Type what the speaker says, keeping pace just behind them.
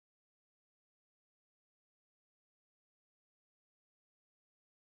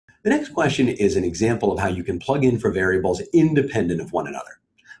The next question is an example of how you can plug in for variables independent of one another.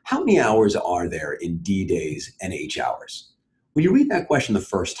 How many hours are there in D days and H hours? When you read that question the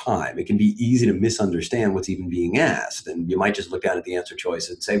first time, it can be easy to misunderstand what's even being asked. And you might just look down at the answer choice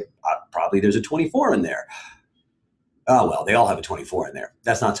and say, probably there's a 24 in there. Oh, well, they all have a 24 in there.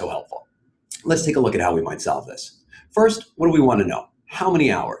 That's not so helpful. Let's take a look at how we might solve this. First, what do we want to know? How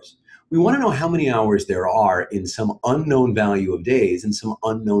many hours? We want to know how many hours there are in some unknown value of days and some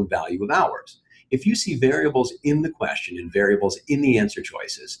unknown value of hours. If you see variables in the question and variables in the answer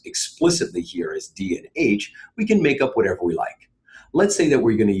choices, explicitly here as D and H, we can make up whatever we like. Let's say that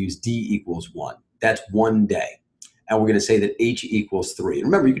we're going to use D equals 1. That's 1 day. And we're going to say that H equals 3. And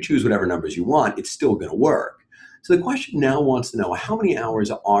remember, you can choose whatever numbers you want. It's still going to work. So the question now wants to know how many hours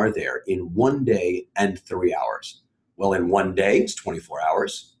are there in 1 day and 3 hours? Well, in 1 day, it's 24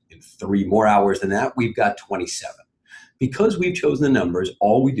 hours. In 3 more hours than that, we've got 27. Because we've chosen the numbers,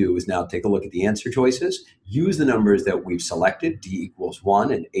 all we do is now take a look at the answer choices, use the numbers that we've selected, D equals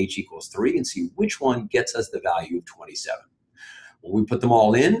 1 and H equals 3, and see which one gets us the value of 27. When we put them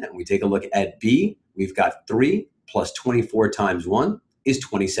all in and we take a look at B, we've got 3 plus 24 times 1 is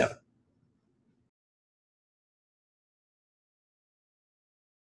 27.